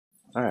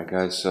Alright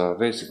guys, so I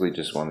basically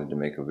just wanted to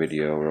make a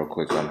video real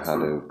quick on how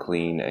to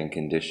clean and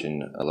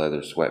condition a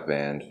leather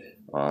sweatband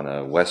on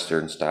a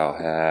western style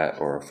hat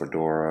or a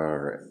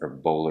fedora or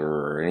bowler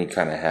or any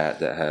kind of hat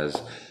that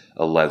has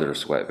a leather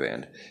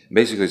sweatband.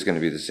 Basically it's going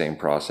to be the same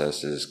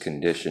process as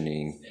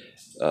conditioning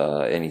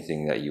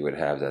anything that you would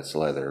have that's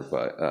leather,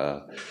 but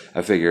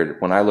I figured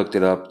when I looked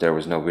it up there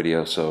was no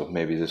video, so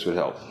maybe this would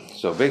help.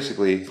 So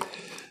basically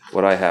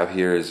what I have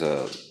here is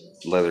a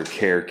leather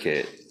care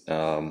kit.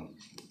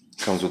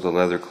 Comes with a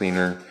leather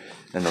cleaner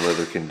and a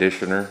leather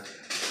conditioner.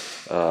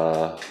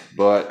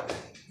 But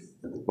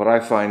what I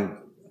find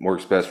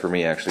works best for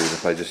me actually is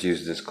if I just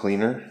use this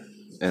cleaner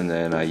and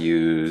then I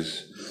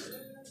use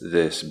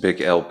this big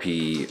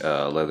LP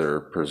leather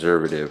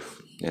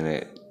preservative, and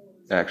it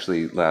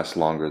actually lasts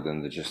longer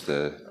than just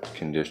the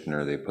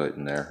conditioner they put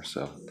in there.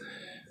 So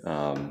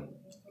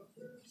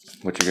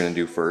what you're going to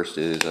do first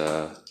is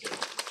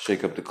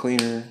shake up the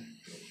cleaner.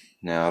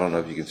 Now, I don't know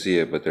if you can see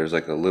it, but there's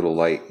like a little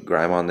light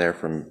grime on there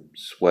from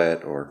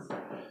sweat or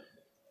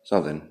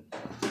something.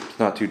 It's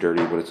not too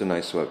dirty, but it's a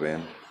nice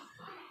sweatband.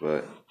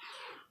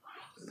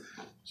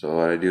 So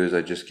what I do is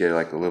I just get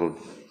like a little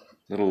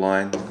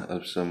line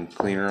of some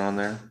cleaner on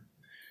there.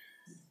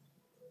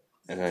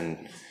 And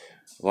then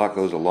a lot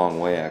goes a long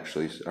way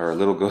actually, or a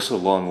little goes a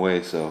long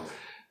way, so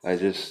I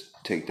just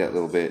take that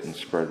little bit and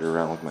spread it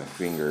around with my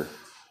finger.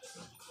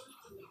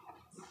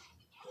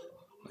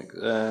 Like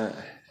that.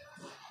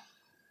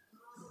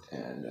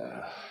 And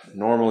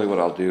normally what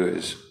I'll do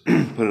is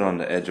put it on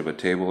the edge of a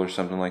table or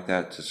something like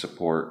that to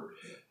support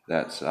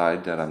that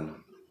side that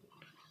I'm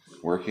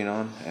working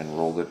on, and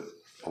roll it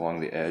along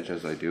the edge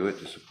as I do it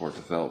to support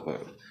the felt,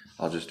 but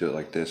I'll just do it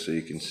like this so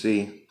you can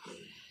see.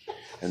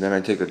 And then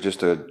I take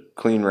just a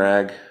clean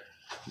rag,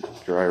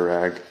 dry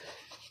rag,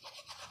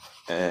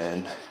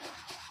 and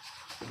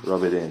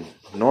rub it in.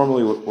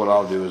 Normally what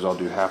I'll do is I'll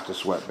do half the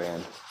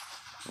sweatband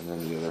and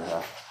then the other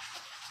half.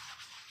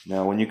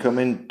 Now, when you come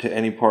into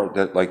any part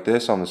that like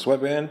this on the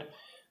sweatband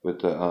with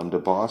the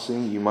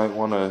debossing, you might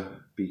want to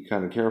be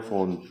kind of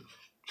careful and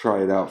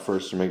try it out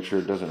first to make sure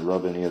it doesn't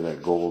rub any of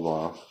that gold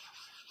off,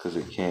 because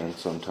it can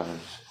sometimes.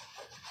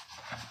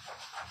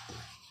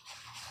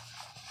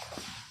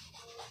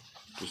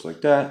 Just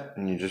like that,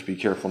 and you just be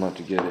careful not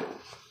to get it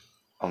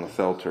on the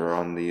felt or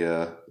on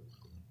the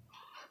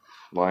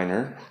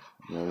liner.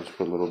 And then just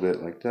put a little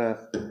bit like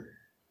that.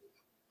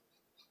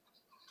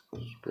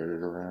 Spread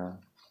it around.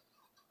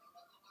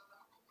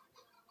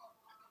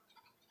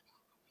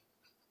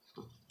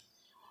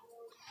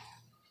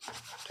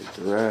 Take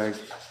the rag,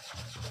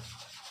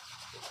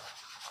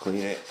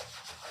 clean it.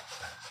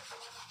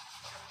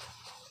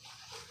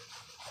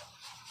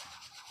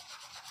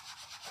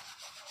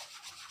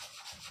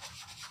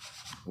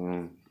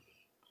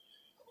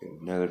 Get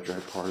another dry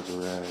part of the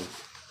rag.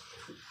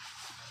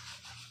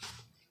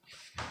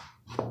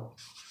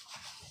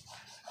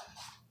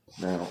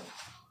 Now,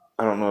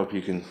 I don't know if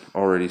you can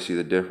already see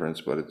the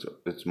difference, but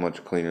it's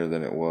much cleaner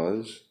than it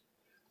was.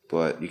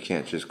 But you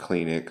can't just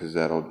clean it because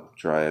that'll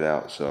dry it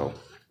out. So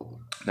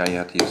now you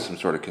have to use some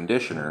sort of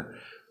conditioner.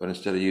 But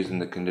instead of using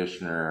the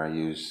conditioner, I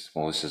use,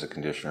 well, this is a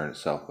conditioner in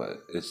itself,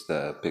 but it's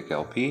the Pick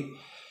LP.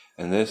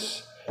 And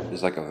this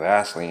is like a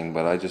Vaseline,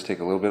 but I just take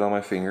a little bit on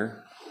my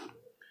finger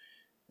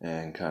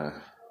and kind of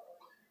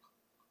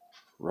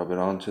rub it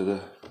onto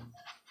the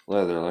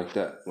leather like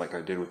that, like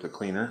I did with the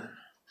cleaner.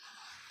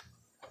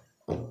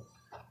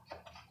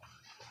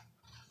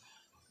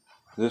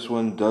 This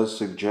one does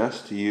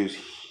suggest to use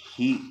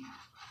heat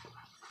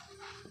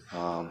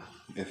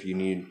if you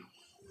need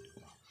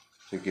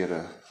to get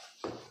a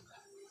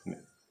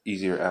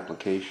easier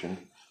application,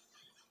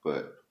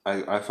 but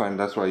I find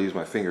that's why I use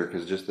my finger,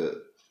 because just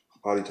the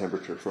body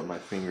temperature from my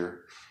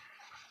finger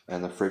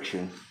and the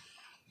friction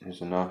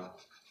is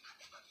enough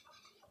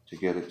to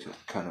get it to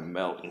kind of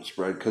melt and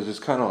spread, because it's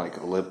kind of like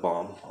a lip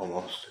balm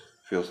almost,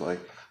 feels like.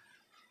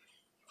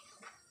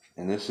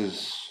 And this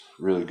is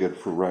really good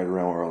for right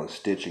around where all the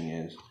stitching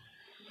is.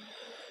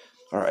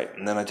 Alright,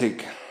 and then I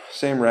take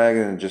same rag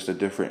in just a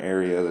different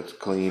area that's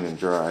clean and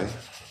dry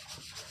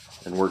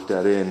and work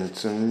that in.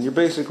 And you're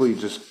basically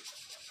just,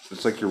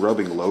 it's like you're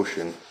rubbing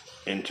lotion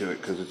into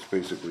it because it's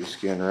basically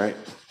skin, right?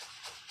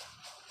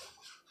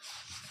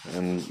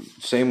 And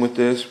same with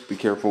this, be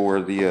careful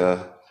where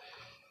the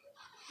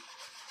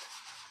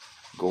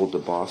gold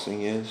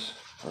debossing is,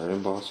 or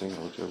embossing,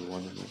 or whichever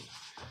one it is.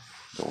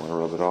 Don't want to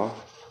rub it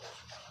off.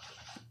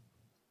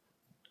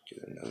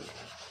 Get another.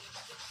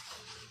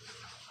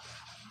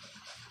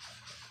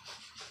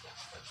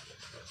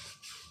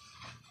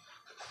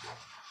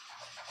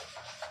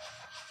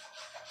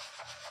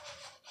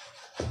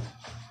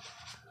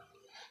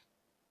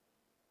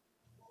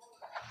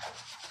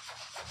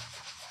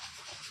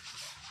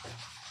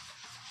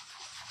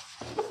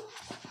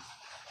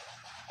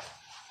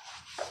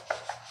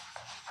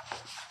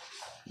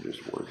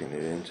 Just working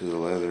it into the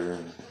leather,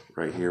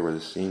 right here where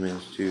the seam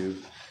is too,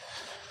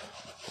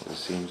 where the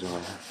seams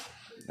are,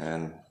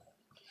 and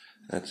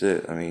that's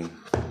it. I mean,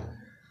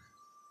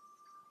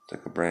 it's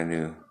like a brand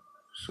new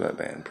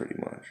sweatband pretty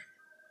much.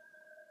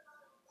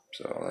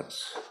 So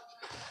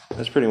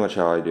that's pretty much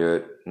how I do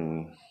it,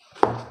 and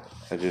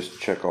I just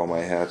check all my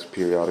hats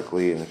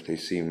periodically, and if they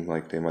seem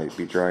like they might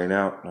be drying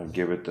out, I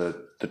give it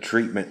the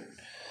treatment.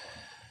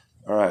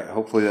 Alright,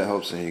 hopefully that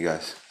helps any of you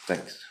guys.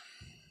 Thanks.